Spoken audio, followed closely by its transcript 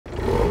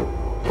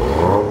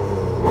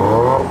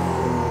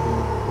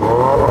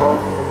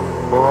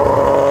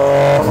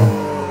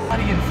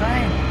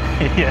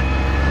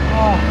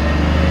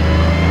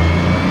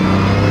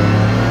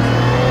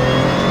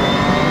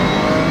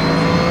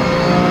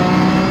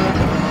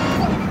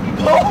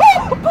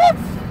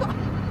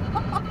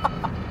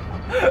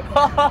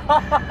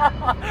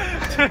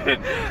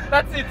Dude,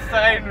 that's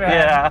insane, man.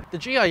 Yeah. The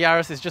GR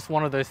Yaris is just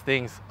one of those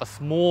things. A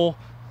small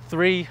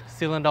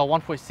 3-cylinder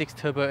 1.6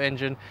 turbo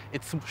engine.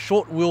 It's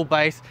short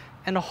wheelbase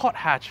and a hot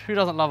hatch. Who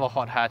doesn't love a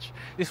hot hatch?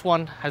 This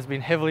one has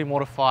been heavily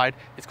modified.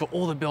 It's got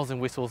all the bells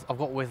and whistles. I've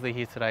got Wesley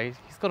here today.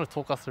 He's going to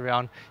talk us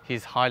around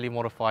his highly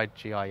modified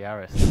GR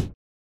Yaris.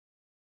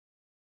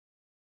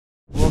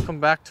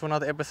 Welcome back to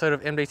another episode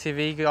of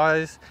MDTV,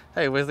 guys.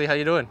 Hey Wesley, how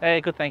you doing? Hey,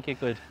 good, thank you,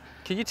 good.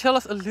 Can you tell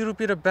us a little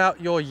bit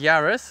about your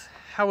Yaris,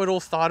 how it all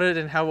started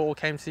and how it all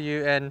came to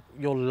you, and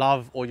your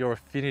love or your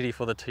affinity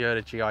for the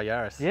Toyota GR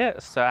Yaris? Yeah,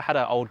 so I had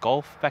an old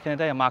Golf back in the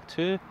day, a Mark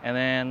II, and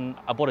then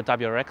I bought a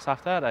WRX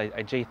after that,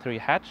 a G3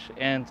 hatch,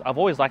 and I've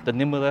always liked the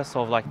nimbleness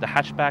of like the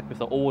hatchback with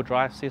the all-wheel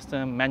drive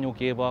system, manual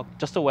gearbox,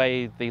 just the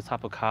way these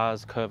type of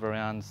cars curve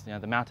around, you know,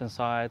 the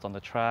mountainsides, on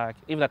the track,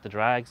 even at the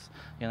drags,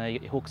 you know,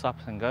 it hooks up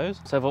and goes.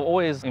 So I've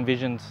always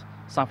envisioned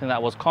something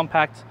that was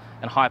compact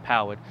and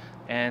high-powered.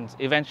 And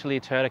eventually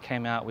Toyota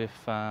came out with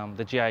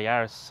the GR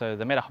Yaris, so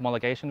they made a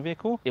homologation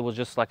vehicle. It was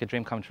just like a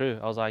dream come true.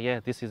 I was like, yeah,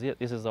 this is it,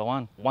 this is the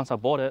one. Once I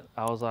bought it,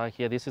 I was like,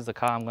 yeah, this is the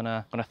car I'm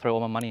gonna throw all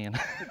my money in.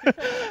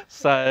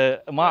 So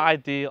my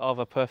idea of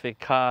a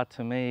perfect car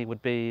to me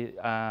would be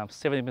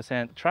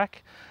 70%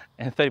 track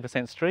and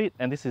 30% street,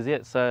 and this is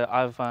it. So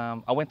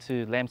I went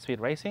to Lamb Speed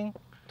Racing,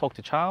 talked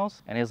to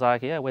Charles, and he's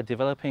like, yeah, we're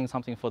developing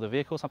something for the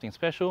vehicle, something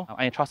special.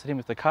 I entrusted him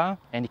with the car,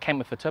 and he came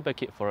with a turbo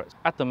kit for it.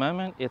 At the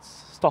moment,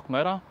 it's stock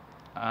motor.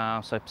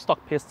 So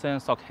stock piston,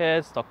 stock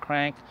head, stock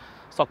crank,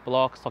 stock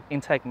block, stock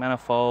intake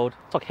manifold,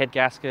 stock head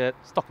gasket,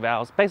 stock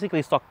valves,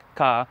 basically stock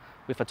car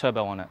with a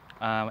turbo on it,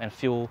 and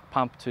fuel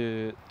pump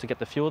to get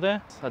the fuel there.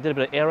 So I did a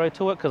bit of aero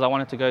to it because I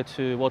wanted to go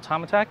to World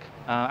Time Attack.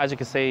 As you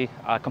can see,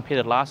 I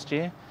competed last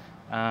year.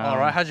 All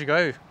right, how'd you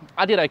go?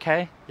 I did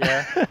okay.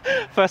 Yeah.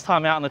 First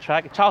time out on the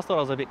track. Charles thought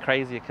I was a bit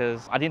crazy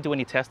because I didn't do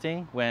any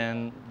testing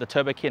when the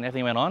turbo kit and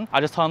everything went on.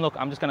 I just told him, look,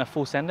 I'm just going to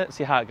full send it,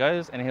 see how it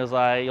goes. And he was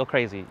like, you're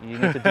crazy. You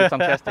need to do some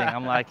testing.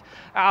 I'm like,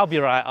 I'll be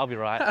right, I'll be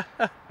right.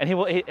 And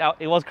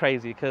it was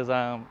crazy because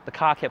the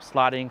car kept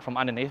sliding from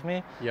underneath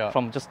me,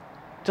 from just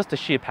the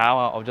sheer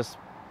power of just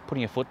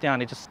putting your foot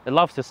down. It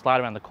loves to slide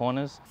around the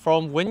corners.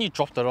 From when you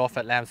dropped it off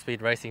at Lamb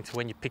Speed Racing to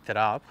when you picked it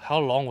up, how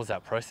long was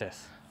that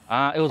process?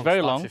 It was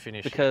very long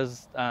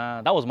because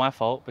that was my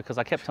fault because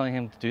I kept telling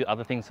him to do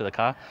other things to the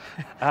car.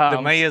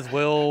 The mayor's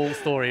will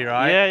story,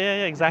 right?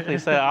 Yeah, exactly.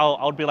 So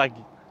I would be like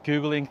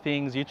Googling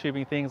things,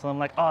 YouTubing things, and I'm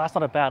like, oh, that's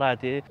not a bad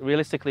idea.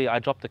 Realistically, I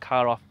dropped the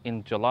car off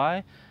in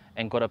July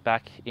and got it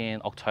back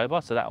in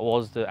October. So that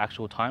was the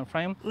actual time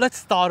frame. Let's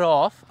start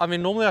off. I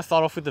mean, normally I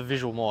start off with the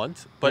visual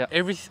mods, but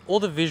all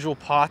the visual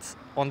parts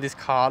on this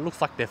car looks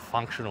like they're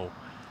functional.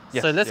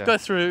 Yes, so let's go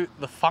through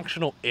the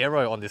functional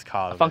aero on this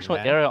car. Functional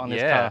aero on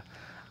this car.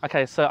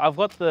 Okay, so I've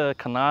got the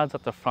canards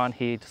at the front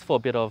here just for a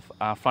bit of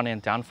front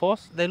end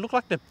downforce. They look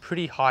like they're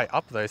pretty high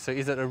up though, so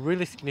is it a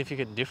really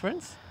significant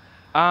difference?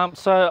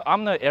 So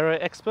I'm no aero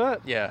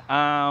expert,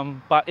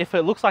 but if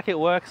it looks like it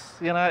works,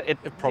 you know, it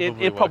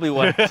probably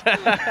works.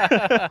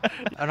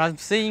 And I'm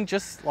seeing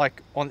just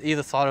like on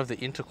either side of the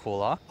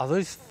intercooler, are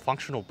those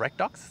functional brake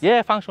ducts?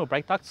 Yeah, functional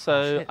brake ducts.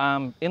 So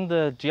in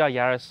the GR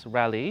Yaris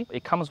Rally,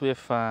 it comes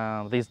with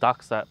these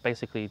ducts that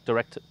basically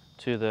direct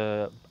to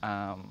the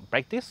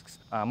brake discs.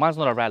 Mine's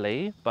not a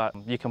Rally, but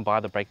you can buy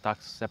the brake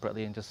ducts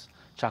separately and just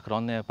chuck it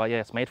on there. But yeah,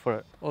 it's made for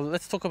it. Well,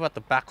 let's talk about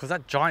the back, because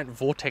that giant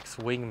vortex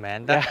wing,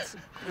 man, that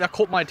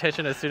caught my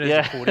attention as soon as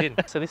you pulled in.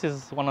 So this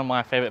is one of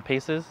my favorite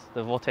pieces,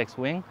 the vortex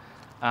wing.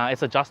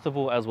 It's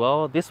adjustable as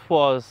well. This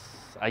was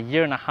a 1.5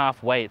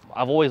 years wait.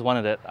 I've always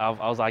wanted it. I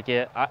was like,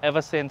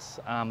 ever since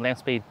Lamb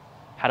Speed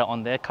had it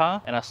on their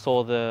car, and I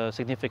saw the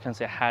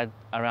significance it had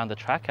around the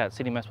track at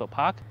Sydney Motorsport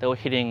Park. They were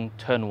hitting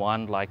turn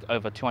 1 like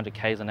over 200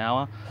 k's an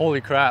hour.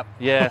 Holy crap.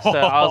 Yeah, so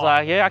I was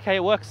like, yeah, okay,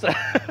 it works.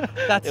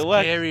 That's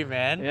scary,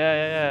 man.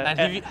 Yeah.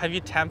 And have you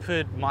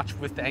tampered much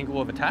with the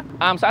angle of attack?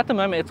 So at the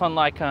moment it's on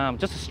like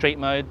just a street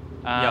mode.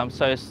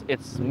 So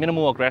it's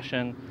minimal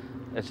aggression.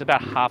 It's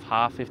about half,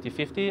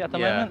 50-50 at the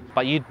moment.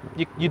 But you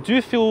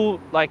do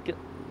feel like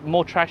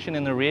more traction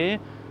in the rear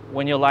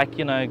when you're like,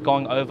 you know,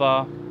 going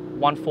over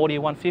 140,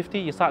 150,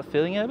 you start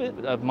feeling it a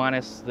bit,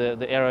 minus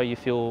the aero, you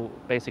feel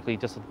basically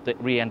just the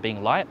rear end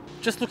being light.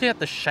 Just looking at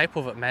the shape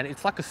of it, man,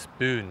 it's like a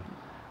spoon.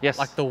 Yes.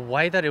 Like the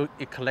way that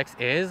it collects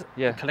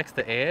it collects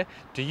the air,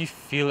 do you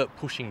feel it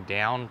pushing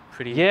down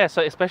pretty? Yeah,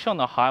 so especially on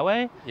the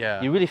highway,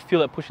 you really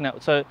feel it pushing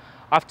out. So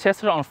I've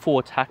tested it on full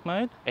attack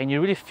mode, and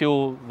you really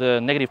feel the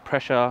negative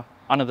pressure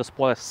under the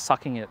spoiler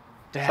sucking it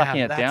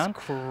down. That's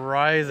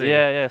crazy.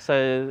 Yeah.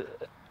 So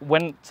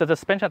the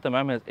suspension at the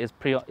moment is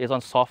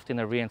on soft in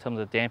the rear in terms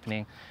of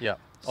dampening. Yeah.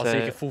 So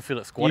you can feel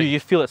it squatting. You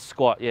feel it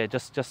squat,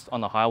 just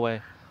on the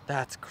highway.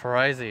 That's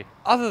crazy.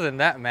 Other than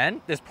that,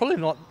 man, there's probably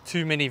not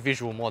too many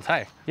visual mods,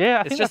 hey?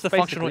 Yeah, it's just the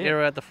functional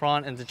aero at the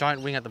front and the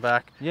giant wing at the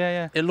back.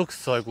 Yeah. It looks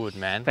so good,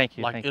 man. Thank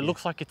you. It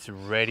looks like it's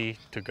ready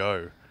to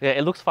go. Yeah,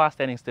 it looks fast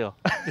standing still.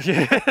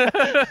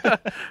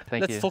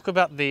 Let's talk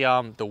about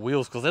the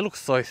wheels, because they look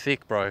so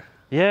thick, bro.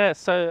 Yeah,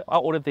 so I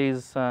ordered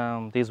these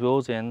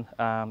wheels in.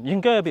 You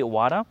can go a bit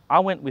wider. I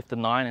went with the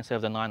 9 instead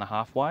of the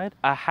 9.5 wide.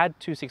 I had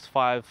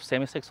 265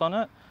 semi-slicks on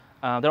it.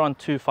 They're on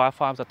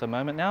 255s at the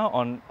moment now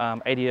on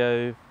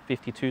ADO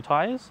 52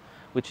 tyres,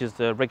 which is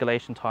the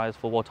regulation tyres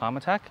for World Time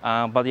Attack.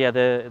 But yeah,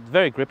 they're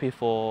very grippy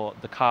for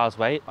the car's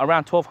weight.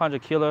 Around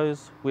 1,200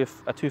 kilos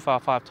with a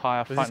 255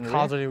 tyre front and rear. This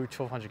car's only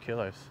 1,200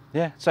 kilos?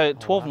 Yeah, so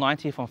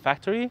 1,290 from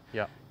factory.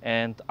 Yeah.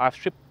 And I've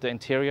stripped the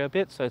interior a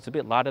bit, so it's a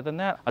bit lighter than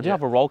that. I do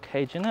have a roll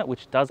cage in it,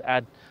 which does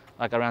add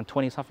like around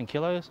 20 something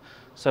kilos.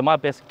 So my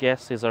best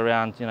guess is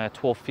around,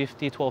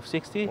 1,250,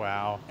 1,260.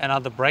 Wow. And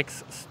are the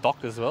brakes stock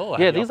as well?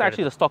 Yeah, these are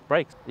actually the stock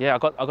brakes. Yeah, I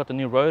got the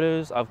new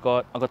rotors. I've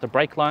got the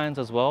brake lines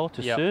as well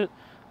to suit.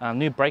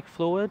 New brake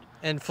fluid.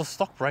 And for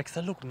stock brakes,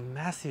 they look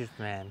massive,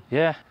 man.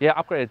 Yeah,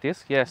 upgraded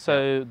disc. Yeah,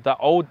 so the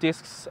old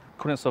discs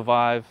couldn't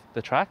survive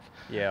the track.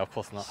 Yeah, of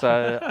course not.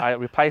 So I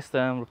replaced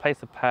them,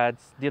 replaced the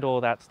pads, did all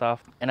that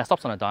stuff, and it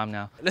stops on a dime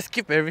now. Let's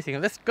skip everything.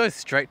 Let's go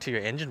straight to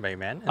your engine bay,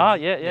 man.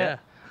 Yeah.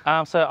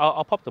 So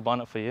I'll pop the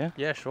bonnet for you.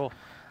 Yeah, sure.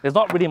 There's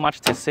not really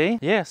much to see.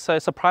 Yeah, so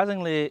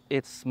surprisingly,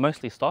 it's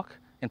mostly stock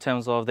in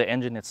terms of the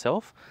engine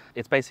itself.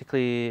 It's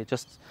basically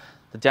just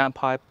the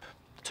downpipe,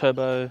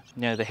 turbo,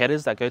 the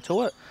headers that go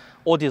to it,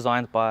 all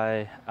designed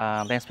by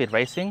Land Speed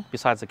Racing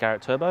besides the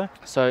Garrett turbo.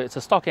 So it's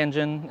a stock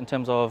engine in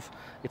terms of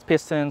its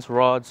pistons,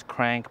 rods,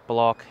 crank,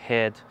 block,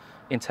 head,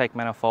 intake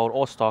manifold,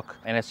 all stock,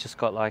 and it's just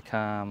got like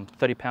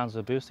 30 pounds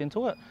of boost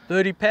into it.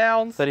 30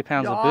 pounds? 30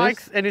 pounds Yikes. of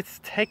boost. And it's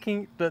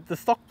taking, the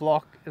stock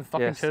block and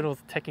stock internal is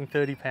taking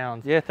 30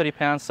 pounds. Yeah, 30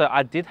 pounds. So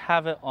I did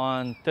have it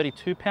on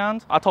 32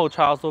 pounds. I told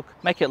Charles, look,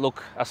 make it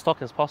look as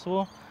stock as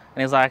possible.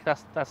 And he's like,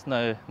 that's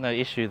no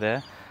issue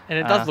there. And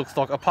it does look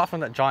stock, apart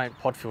from that giant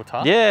pod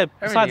filter. Yeah,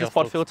 besides this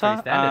pod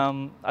filter,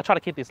 I try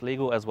to keep this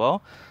legal as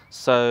well.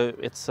 So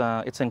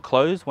it's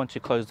enclosed once you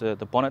close the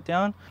bonnet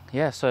down.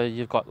 Yeah, so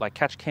you've got like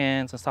catch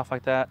cans and stuff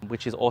like that,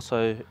 which is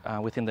also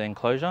within the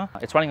enclosure.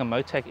 It's running a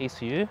MoTec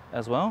ECU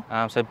as well.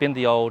 So been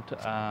the old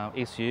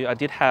ECU. I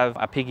did have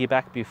a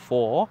piggyback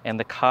before, and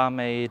the car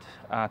made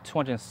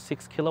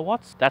 206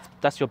 kilowatts.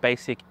 That's your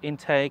basic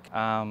intake.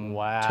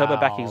 Wow. Turbo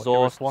back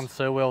exhaust. It responds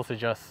so well to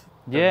just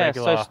yeah,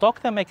 regular. So stock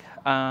they make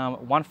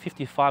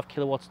 155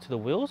 kilowatts to the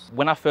wheels.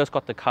 When I first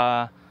got the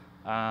car,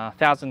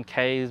 1,000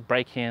 Ks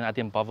break-in I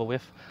didn't bother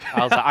with.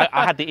 I was like,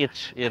 I had the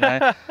itch,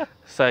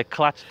 So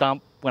clutch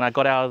dump when I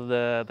got out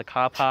of the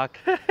car park,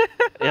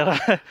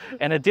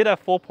 and it did a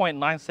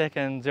 4.9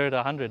 second 0 to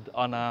 100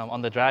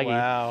 on the draggy.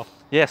 Wow.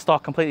 Yeah,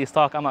 stock, completely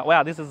stock. I'm like,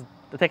 wow, this is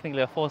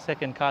technically a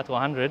 4-second car to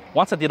 100.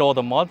 Once I did all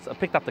the mods, I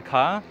picked up the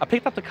car. I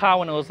picked up the car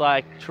when it was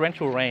like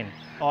torrential rain.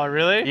 Oh,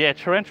 really? Yeah,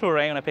 torrential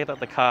rain when I picked up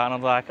the car, and I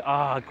was like,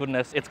 oh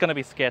goodness, it's gonna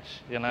be sketch,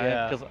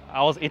 because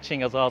I was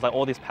itching as well. I was like,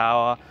 all this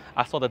power.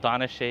 I saw the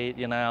dyno sheet,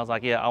 I was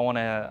like, yeah, I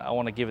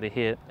wanna give it a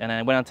hit. And then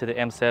I went onto the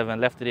M7,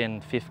 left it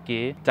in 5th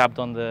gear, dabbed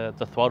on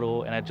the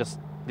throttle, and it just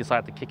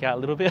decided to kick out a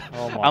little bit.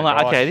 Oh my I'm like,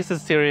 gosh. okay, this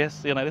is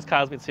serious. This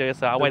car's a bit serious.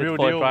 So I waited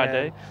for a dry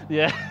day.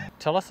 Yeah.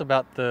 Tell us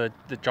about the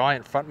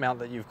giant front mount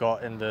that you've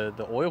got and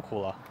the oil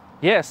cooler.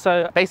 Yeah,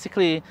 so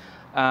basically,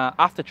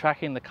 after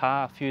tracking the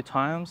car a few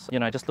times,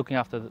 just looking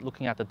at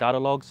the data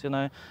logs,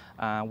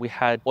 we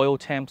had oil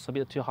temps a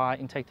bit too high,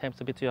 intake temps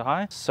a bit too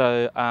high.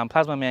 So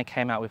Plasma Man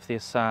came out with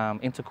this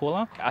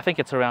intercooler. I think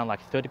it's around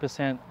like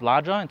 30%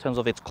 larger in terms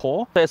of its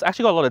core. So it's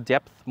actually got a lot of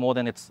depth more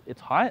than its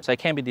height. So it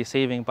can be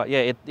deceiving, but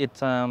yeah, it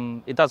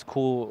does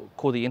cool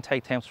the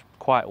intake temps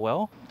quite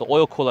well. The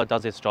oil cooler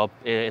does its job.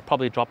 It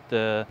probably dropped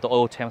the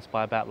oil temps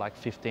by about like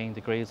 15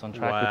 degrees on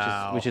track,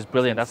 wow, which is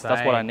brilliant. That's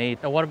what I need.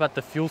 And what about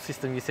the fuel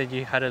system? You said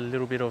you had a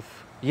little bit of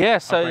so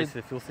upgrades to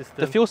the fuel system.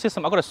 The fuel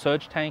system, I've got a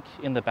surge tank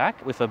in the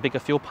back with a bigger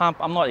fuel pump.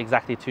 I'm not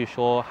exactly too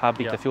sure how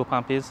big the fuel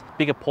pump is.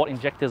 Bigger port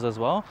injectors as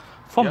well.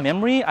 From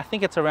memory, I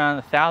think it's around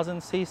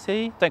 1,000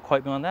 cc. Don't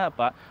quote me on that,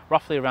 but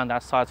roughly around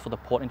that size for the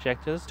port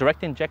injectors.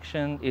 Direct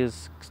injection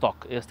is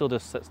stock. It's still the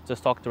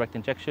stock direct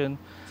injection.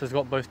 So it's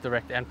got both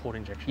direct and port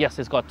injection? Yes,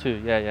 it's got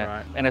two, yeah.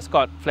 Right. And it's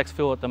got flex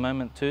fuel at the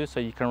moment too, so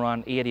you can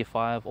run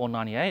E85 or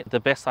 98. The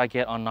best I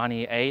get on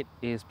 98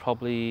 is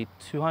probably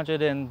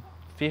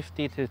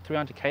 250 to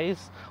 300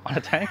 Ks on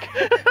a tank.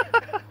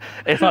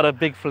 It's not a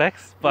big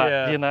flex,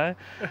 but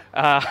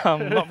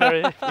not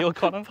very fuel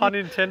economy. Pun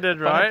intended,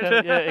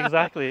 right? Yeah,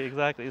 exactly.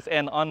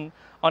 And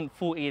on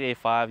full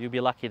E85, you'll be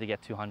lucky to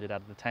get 200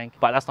 out of the tank.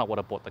 But that's not what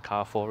I bought the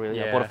car for, really.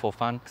 Yeah. I bought it for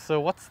fun. So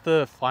what's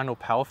the final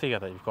power figure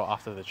that you've got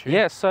after the tune?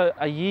 Yeah, so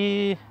a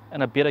year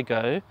and a bit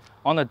ago,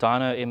 on the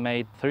dyno, it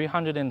made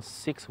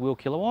 306 wheel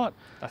kilowatt.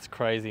 That's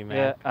crazy,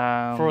 man.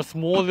 Yeah, for a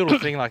small little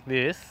thing like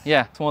this.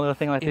 Yeah, small little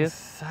thing like this.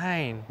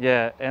 Insane.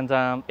 Yeah,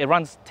 and it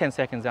runs 10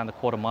 seconds down the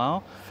quarter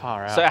mile.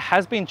 Far out. So it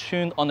has been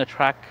tuned on the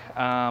track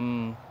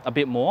a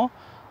bit more.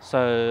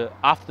 So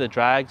after the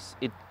drags,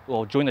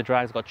 during the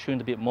drags, it got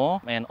tuned a bit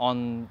more. And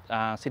on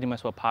Sydney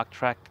Motorsport Park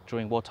track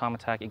during World Time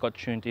Attack, it got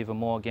tuned even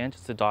more again,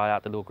 just to die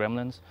out the little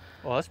gremlins.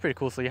 Oh, that's pretty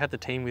cool. So you had the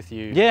team with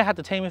you? Yeah, I had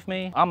the team with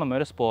me. I'm a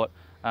motorsport.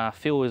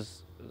 Phil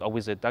is a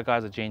wizard. That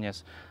guy's a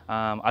genius.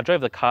 I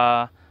drove the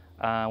car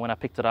when I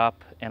picked it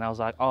up, and I was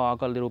like, oh, I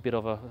got a little bit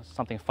of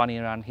something funny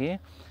around here.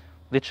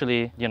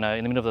 literally, you know,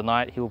 in the middle of the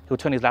night, he'll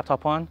turn his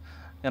laptop on.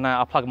 And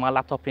I plug my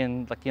laptop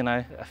in, like, you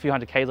know, a few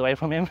hundred Ks away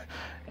from him,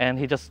 and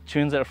he just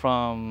tunes it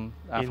from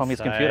his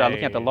computer,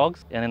 looking at the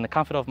logs. And in the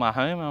comfort of my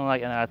home, I'm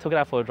like, and I took it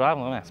out for a drive,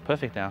 and I'm like, it's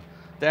perfect now.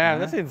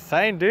 Damn, that's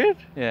insane, dude.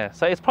 Yeah,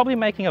 so it's probably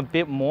making a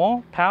bit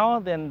more power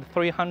than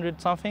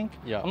 300 something.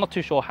 Yeah. I'm not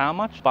too sure how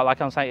much, but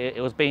like I'm saying, it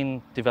was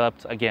being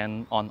developed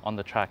again on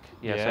the track.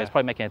 Yeah, so it's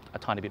probably making a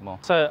tiny bit more.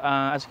 So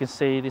as you can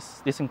see,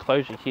 this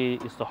enclosure here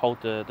is to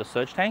hold the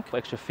surge tank for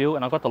extra fuel,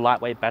 and I've got the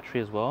lightweight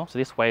battery as well. So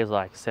this weighs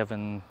like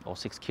 7 or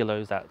 6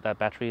 kilos, that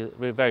battery,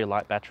 very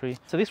light battery.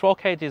 So this roll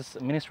cage is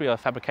Ministry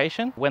of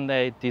Fabrication. When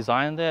they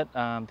designed it,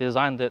 I'm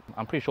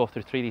pretty sure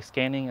through 3D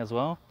scanning as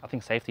well. I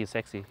think safety is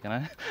sexy, you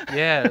know?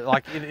 Yeah,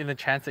 like in the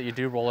chance that you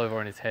do roll over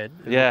on his head.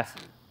 Yeah. It's,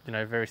 you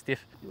know, very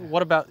stiff.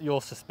 What about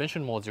your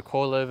suspension mods, your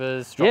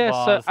coilovers, drop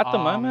bars, so at the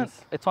arms? moment,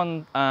 it's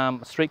on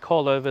street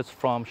coilovers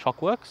from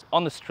Shockworks.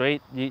 On the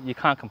street, you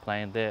can't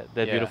complain. They're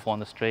beautiful on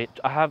the street.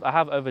 I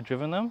have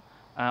overdriven them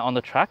on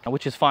the track,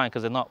 which is fine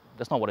because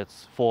that's not what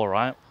it's for,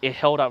 right? It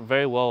held up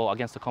very well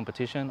against the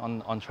competition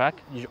on track.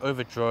 You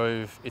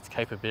overdrove its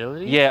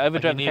capability. Yeah,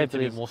 overdrove the capability. It needs to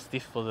be more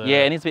stiff for the.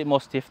 Yeah, it needs a bit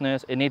more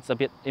stiffness. It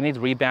needs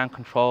rebound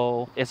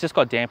control. It's just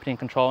got dampening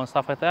control and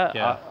stuff like that.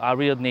 Yeah. I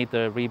really need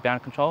the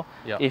rebound control.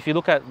 Yeah. If you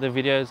look at the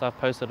videos I've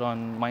posted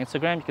on my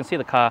Instagram, you can see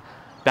the car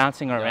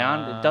bouncing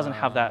around. It doesn't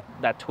have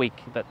that tweak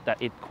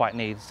that it quite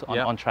needs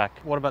on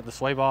track. What about the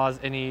sway bars?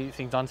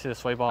 Anything done to the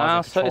sway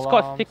bars? So it's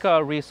got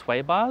thicker rear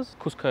sway bars,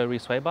 Cusco rear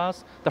sway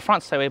bars. The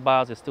front sway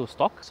bars is still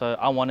stock, so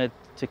I wanted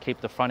to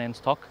keep the front end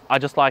stock. I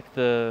just like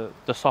the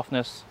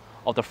softness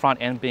of the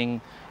front end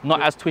being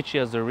not as twitchy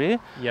as the rear.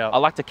 Yeah. I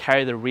like to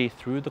carry the rear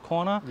through the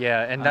corner.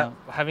 Yeah, and that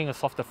having a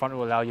softer front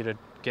will allow you to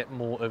get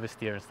more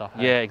oversteer and stuff.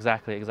 Yeah,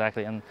 exactly.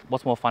 And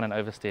what's more fun than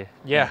oversteer?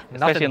 Yeah,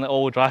 especially in an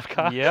all-wheel drive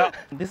car. Yeah.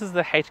 This is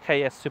the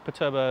HKS Super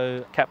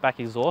Turbo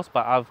catback exhaust,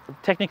 but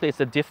technically it's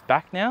a diff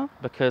back now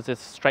because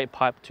it's straight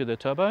pipe to the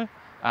turbo.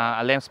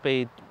 A Lamb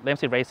Speed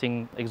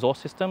Racing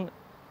exhaust system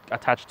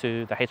attached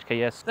to the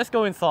HKS. Let's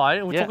go inside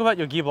and we'll talk about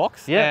your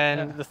gearbox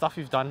and the stuff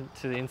you've done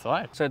to the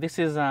inside. So this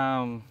is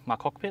my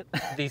cockpit.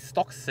 These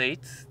stock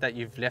seats that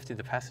you've left in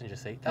the passenger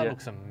seat, that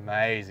looks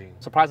amazing.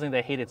 Surprisingly,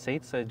 they're heated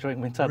seats, so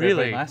during winter they're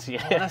very nice.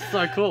 Yeah, oh, that's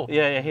so cool.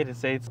 Yeah, heated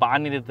seats. But I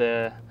needed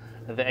the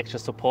extra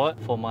support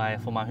for my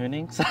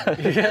hooning. So,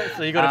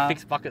 so you got a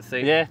fixed bucket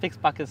seat. Yeah,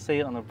 fixed bucket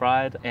seat on the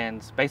Bride,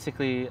 and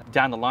basically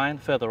down the line,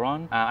 further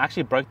on, I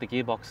actually broke the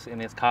gearbox in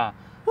this car.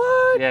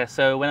 What? Yeah,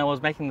 so when I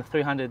was making the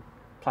 300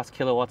 plus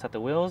kilowatts at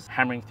the wheels,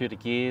 hammering through the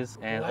gears,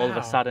 and all of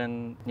a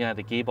sudden, you know,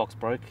 the gearbox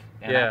broke,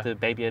 and I had to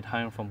baby it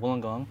home from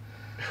Wollongong.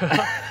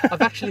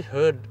 I've actually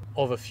heard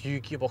of a few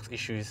gearbox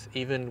issues,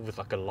 even with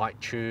like a light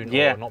tune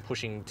or not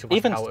pushing too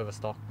much power over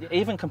stock.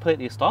 Even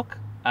completely stock.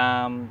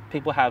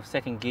 People have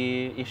second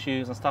gear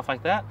issues and stuff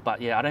like that.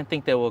 But yeah, I don't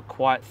think they were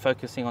quite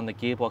focusing on the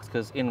gearbox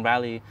because in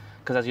rally,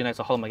 because as you know, it's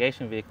a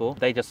homologation vehicle,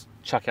 they just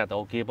chuck out the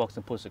old gearbox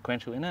and put a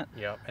sequential in it.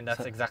 Yeah, and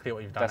that's exactly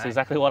what you've done. That's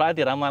exactly what I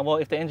did. I'm like, well,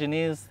 if the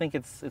engineers think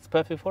it's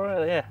perfect for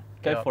it, yeah,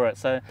 go for it.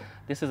 So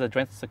this is a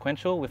Drenthe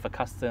sequential with a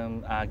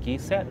custom gear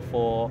set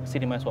for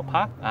Sydney Motorsport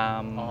Park.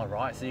 Oh,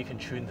 right. So you can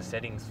tune the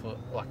settings for,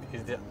 like,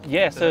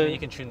 so you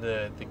can tune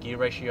the gear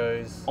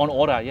ratios on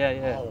order.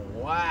 Yeah. Oh,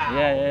 wow.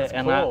 Yeah. That's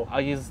and cool. I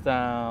used,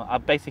 I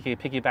basically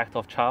piggybacked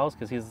off Charles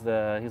because he's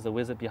the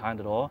wizard behind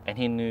it all, and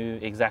he knew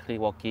exactly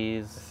what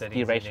gear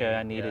ratio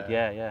I needed.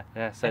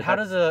 Yeah. So and how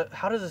does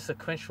a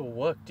sequential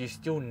work? Do you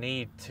still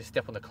need to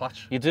step on the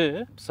clutch? You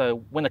do.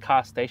 So when the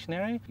car's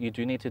stationary, you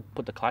do need to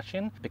put the clutch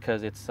in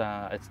because it's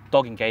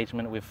dog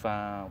engagement with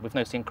no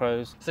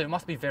synchros. So it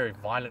must be very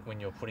violent when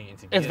you're putting it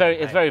into gear.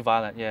 It's very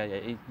violent.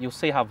 Yeah. You'll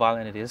see how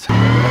violent it is.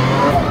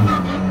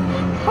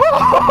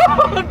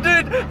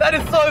 Dude, that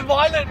is so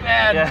violent,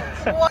 man.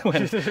 Yeah.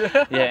 What?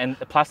 Yeah, and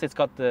plus it's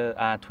got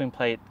the twin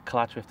plate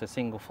clutch with the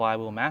single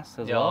flywheel mass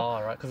as well.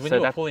 Oh, right. Because when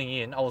you were pulling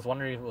in, I was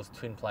wondering if it was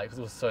twin plate because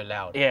it was so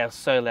loud. Yeah, it was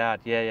so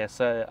loud. Yeah.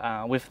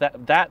 So with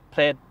that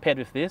paired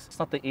with this, it's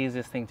not the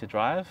easiest thing to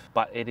drive,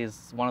 but it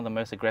is one of the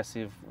most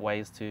aggressive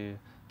ways to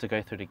go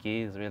through the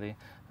gears, really,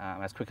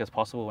 as quick as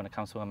possible when it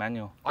comes to a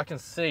manual. I can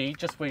see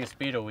just where your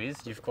speedo is,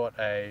 you've got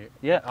a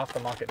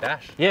aftermarket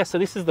dash. Yeah, so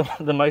this is the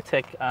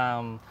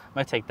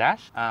MoTec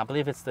dash. I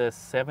believe it's the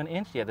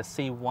 7-inch, the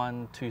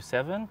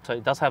C127. So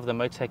it does have the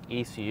MoTec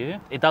ECU.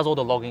 It does all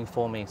the logging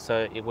for me.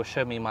 So it will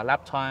show me my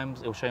lap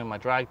times, it will show me my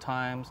drag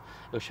times,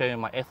 it will show me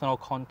my ethanol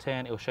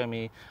content, it will show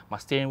me my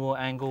steering wheel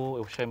angle, it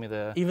will show me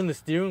even the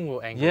steering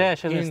wheel angle. Yeah, it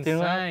shows me the steering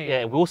wheel.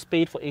 Yeah, wheel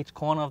speed for each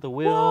corner of the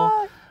wheel.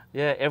 What?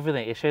 Yeah,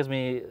 everything. It shows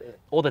me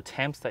all the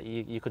temps that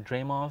you could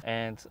dream of,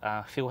 and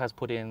Phil has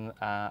put in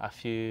a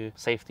few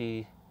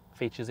safety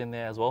features in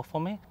there as well for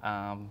me.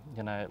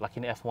 You know, like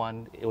in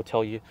F1, it will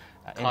tell you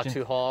Car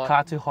too hot.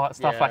 car too hot,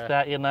 stuff Yeah. like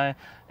that, you know.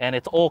 And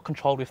it's all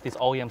controlled with this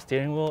OEM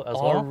steering wheel as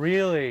well. Oh,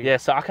 really? Yeah,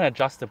 so I can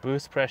adjust the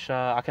boost pressure.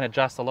 I can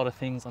adjust a lot of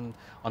things on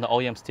the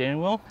OEM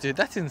steering wheel. Dude,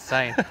 that's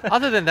insane.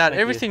 Other than that,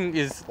 everything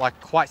is like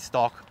quite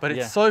stock, but it's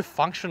Yeah. so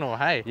functional,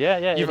 hey?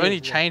 Yeah, You've it only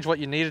is, yeah. changed what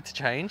you needed to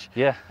change.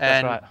 Yeah, that's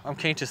And right. I'm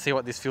keen to see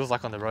what this feels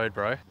like on the road,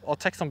 bro. I'll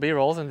take some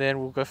B-rolls and then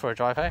we'll go for a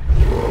drive, hey?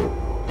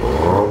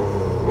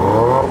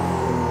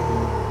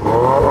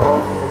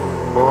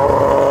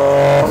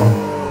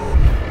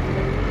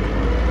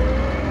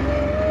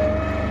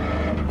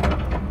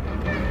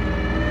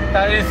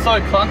 That is so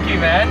clunky,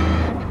 man.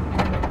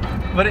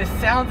 But it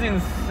sounds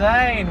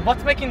insane.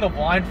 What's making the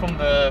whine from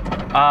the...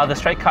 The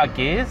straight car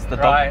gears, the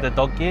Right.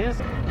 dog gears.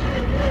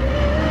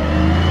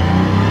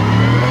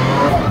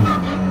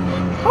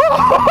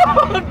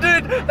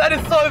 Dude, that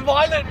is so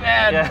violent,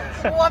 man.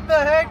 Yeah. What the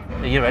heck?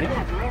 Are you ready?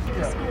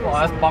 Oh,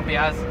 that's bumpy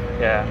as.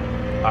 Yeah.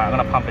 All right, I'm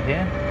gonna pump it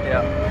here.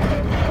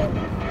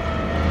 Yeah.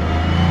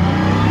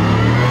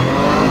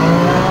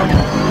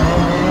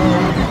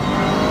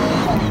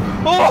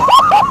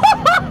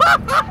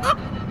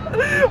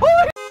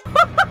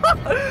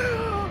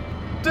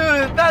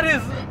 Dude, that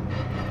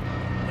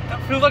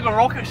feels like a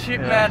rocket ship,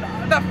 Yeah.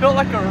 man. That felt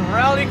like a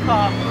rally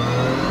car.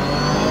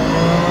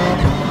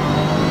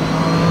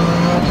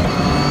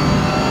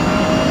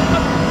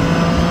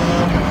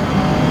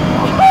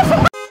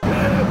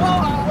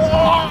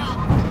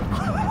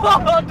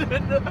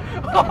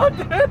 Oh,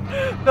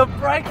 dude, the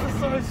brakes are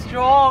so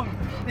strong.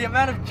 The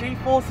amount of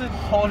G-forces.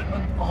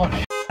 Oh,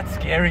 shit, that's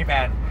scary,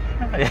 man.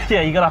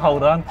 Yeah, you gotta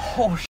hold on.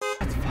 Oh, shit,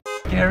 that's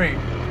scary.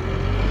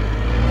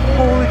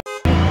 Holy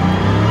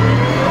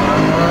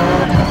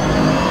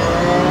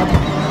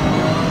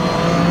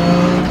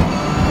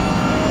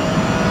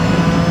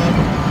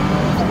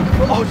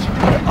oh, shit.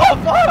 Oh,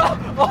 fire!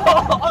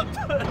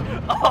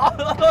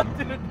 Oh,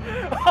 dude.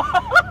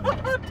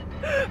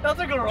 That's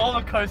like a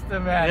roller coaster,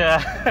 man.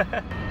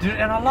 Yeah. Dude,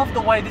 and I love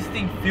the way this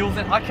thing feels.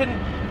 And I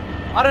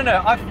don't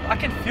know, I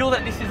can feel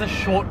that this is a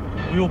short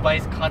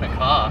wheelbase kind of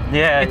car.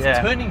 Yeah, it's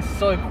yeah. turning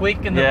so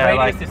quick and the Yeah,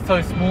 radius like- is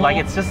so small. Like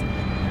it's just,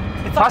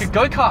 it's like a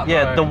go-kart,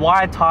 yeah, bro. the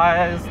wide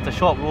tires, the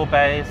short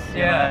wheelbase.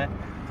 Yeah. You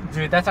know.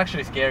 Dude, that's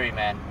actually scary,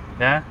 man.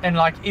 Yeah. And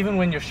like, even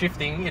when you're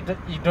shifting,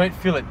 you don't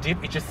feel it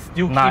dip, it just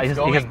still Nah, keeps it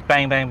going. just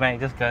bang, bang, bang, it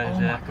just goes.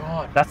 Oh yeah. my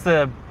God. That's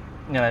the,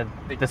 you know,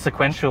 the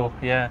sequential.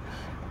 Yeah.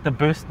 The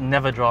boost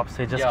never drops.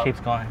 It just Yeah. keeps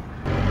going.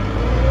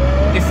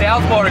 It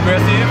sounds more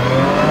aggressive.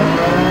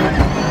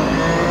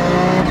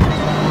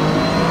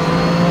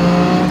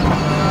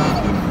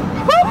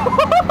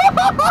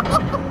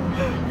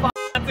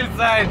 That's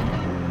insane.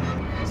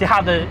 See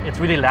how it's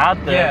really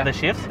loud, the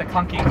shifts? The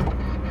clunking.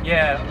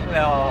 Yeah.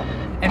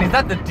 And is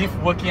that the diff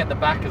working at the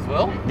back as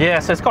well? Yeah,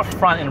 so it's got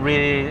front and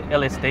rear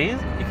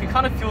LSDs. You can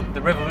kind of feel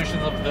the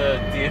revolutions of the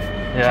diff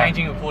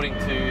changing according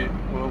to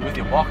with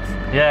your box.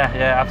 Yeah,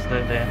 yeah,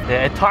 absolutely.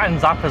 Yeah, it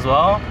tightens up as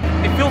well.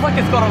 It feels like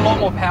it's got a lot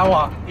more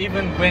power,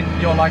 even when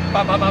you're like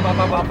ba ba ba ba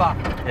ba ba ba.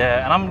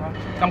 Yeah, and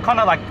I'm kind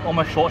of like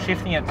almost short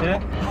shifting it too.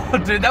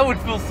 Dude, that would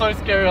feel so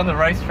scary on the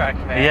racetrack,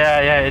 man.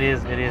 Yeah, it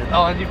is, it is.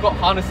 Oh, and you've got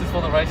harnesses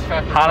for the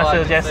racetrack. as well,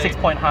 Harnesses, I yeah, can see.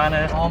 6-point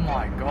harness. Oh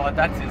my God,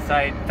 that's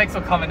insane. Thanks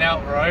for coming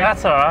out, bro.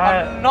 That's all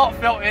right. I've not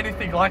felt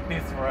anything like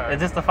this, bro. Is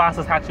this the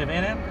fastest hatch you've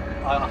been in?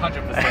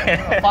 100%.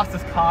 The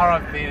fastest car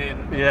I've been in.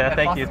 Yeah, the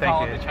thank you, fastest car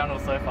thank on you. the channel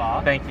so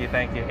far. Thank you.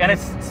 And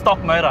it's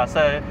stock motor,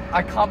 so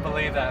I can't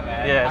believe that,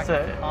 man. Yeah, I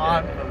so-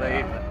 can't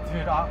believe it.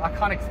 Dude, I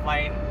can't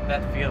explain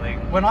that feeling.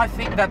 When I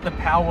think that the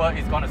power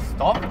is going to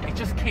stop, it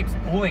just keeps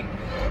pulling.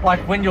 Like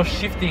when you're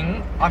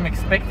shifting, I'm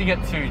expecting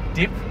it to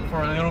dip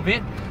for a little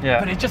bit, Yeah.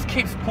 but it just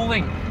keeps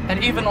pulling.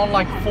 And even on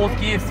like 4th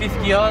gear,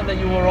 5th gear that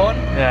you were on,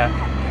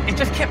 yeah. it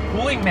just kept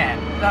pulling, man.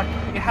 Like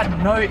it had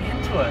no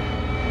end to it.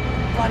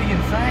 Bloody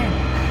insane.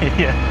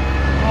 Yeah.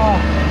 Oh.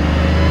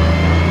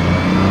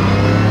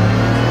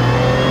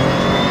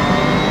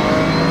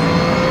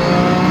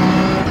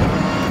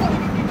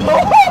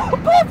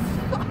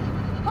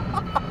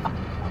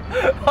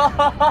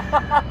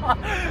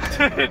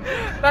 Dude,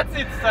 that's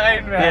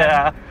insane, man.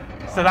 Yeah.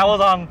 So that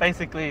was on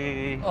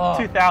basically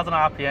 2000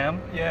 RPM.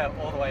 Yeah,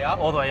 all the way up.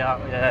 All the way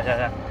up.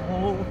 Yeah.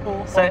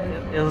 Oh. So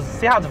it was,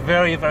 see how it's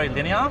very, very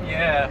linear?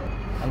 Yeah.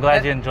 I'm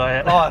glad you enjoy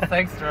it. Oh,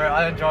 thanks, Drew.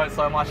 I enjoy it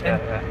so much.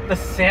 And Yeah. the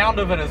sound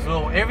of it as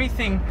well.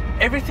 Everything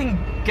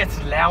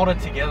gets louder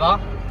together.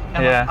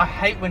 And Yeah. I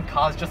hate when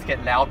cars just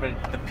get loud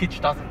but the pitch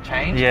doesn't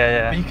change.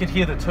 Yeah. But you could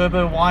hear the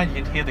turbo whine,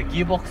 you could hear the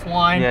gearbox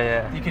whine,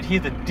 Yeah. you could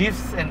hear the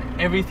diffs and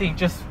everything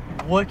just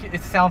work.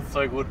 It sounds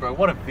so good, bro.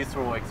 What a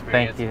visceral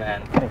experience, Thank you.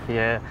 man. Thank you,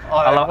 yeah. Oh,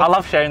 I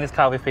love sharing this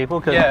car with people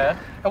because Yeah.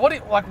 And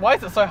why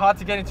is it so hard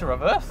to get into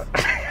reverse?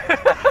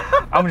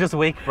 I'm just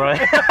weak, bro.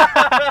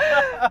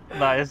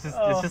 No, it's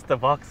just the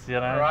box, you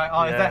know. Right.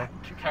 Oh, yeah. is that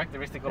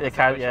characteristic of the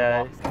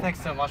Yeah, sequential box? Thanks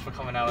so much for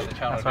coming out on the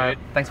channel, That's dude. right.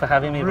 Thanks for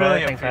having me, bro.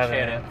 Really Thanks for having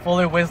appreciate me. it.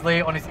 Follow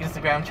Wesley on his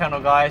Instagram channel,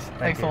 guys.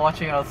 Thanks you. for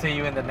watching. I'll see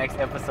you in the next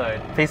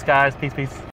episode. Peace, guys. Peace.